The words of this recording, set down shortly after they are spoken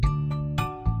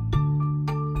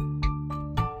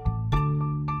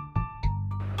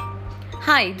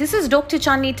Hi, this is Dr.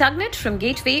 Chandni Tagnat from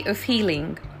Gateway of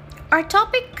Healing. Our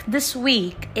topic this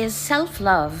week is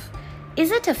self-love.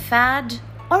 Is it a fad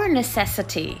or a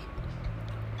necessity?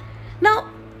 Now,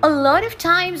 a lot of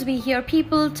times we hear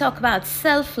people talk about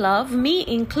self-love, me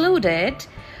included,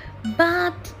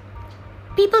 but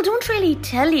people don't really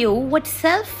tell you what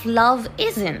self-love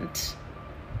isn't.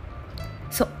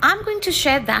 So I'm going to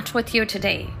share that with you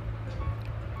today.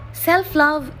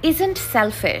 Self-love isn't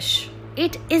selfish.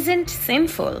 It isn't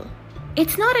sinful.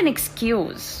 It's not an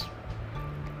excuse.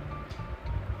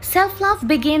 Self-love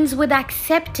begins with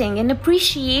accepting and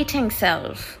appreciating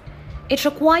self. It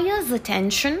requires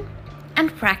attention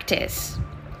and practice.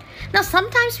 Now,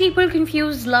 sometimes people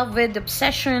confuse love with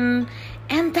obsession,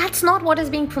 and that's not what is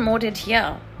being promoted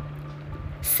here.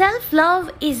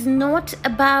 Self-love is not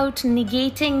about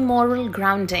negating moral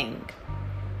grounding.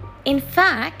 In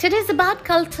fact, it is about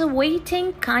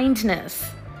cultivating kindness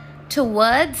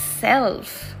towards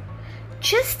self,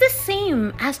 just the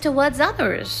same as towards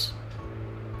others.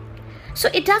 So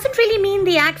it doesn't really mean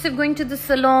the acts of going to the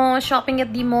salon, shopping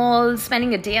at the mall,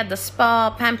 spending a day at the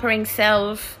spa, pampering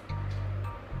self.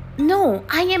 No,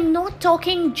 I am not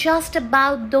talking just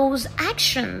about those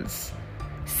actions.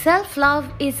 Self-love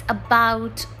is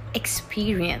about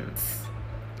experience.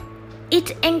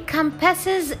 It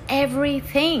encompasses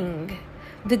everything,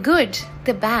 the good,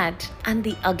 the bad, and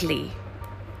the ugly.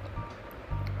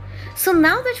 So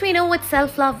now that we know what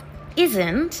self-love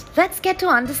isn't, let's get to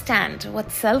understand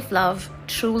what self-love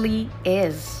truly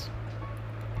is.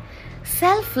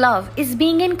 Self-love is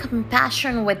being in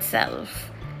compassion with self.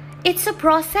 It's a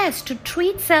process to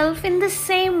treat self in the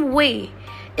same way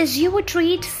as you would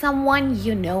treat someone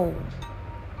you know,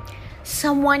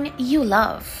 someone you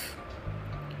love.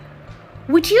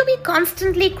 Would you be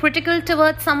constantly critical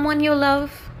towards someone you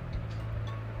love?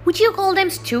 Would you call them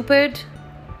stupid?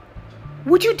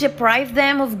 Would you deprive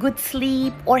them of good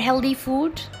sleep or healthy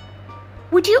food?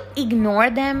 Would you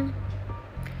ignore them?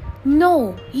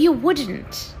 No, you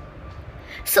wouldn't.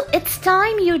 So it's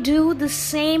time you do the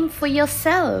same for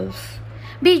yourself.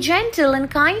 Be gentle and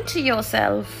kind to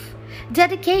yourself.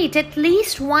 Dedicate at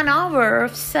least 1 hour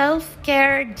of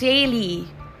self-care daily.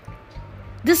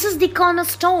 This is the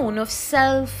cornerstone of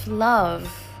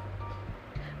self-love.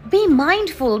 Be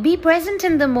mindful, be present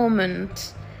in the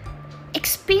moment.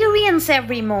 Experience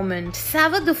every moment.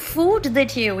 Savor the food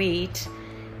that you eat.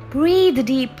 Breathe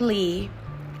deeply.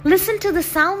 Listen to the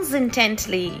sounds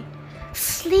intently.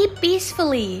 Sleep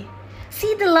peacefully.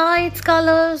 See the lights,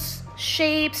 colors,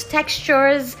 shapes,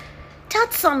 textures.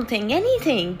 Touch something,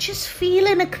 anything. Just feel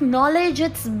and acknowledge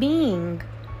its being.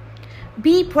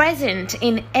 Be present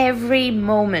in every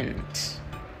moment.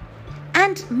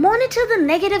 And monitor the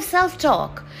negative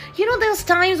self-talk. You know, there's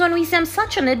times when we say, I'm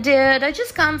such an idiot, I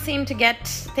just can't seem to get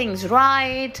things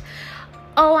right.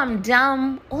 Oh, I'm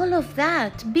dumb. All of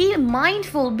that. Be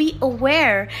mindful, be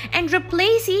aware, and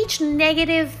replace each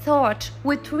negative thought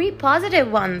with 3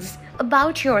 positive ones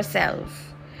about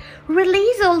yourself.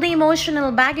 Release all the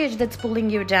emotional baggage that's pulling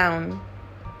you down.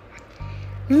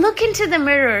 Look into the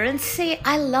mirror and say,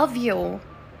 I love you.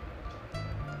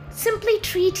 Simply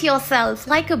treat yourself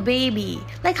like a baby,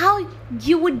 like how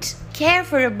you would care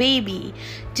for a baby.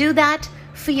 Do that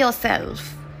for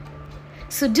yourself.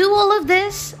 So do all of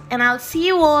this, and I'll see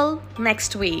you all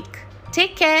next week.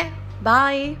 Take care.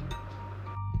 Bye.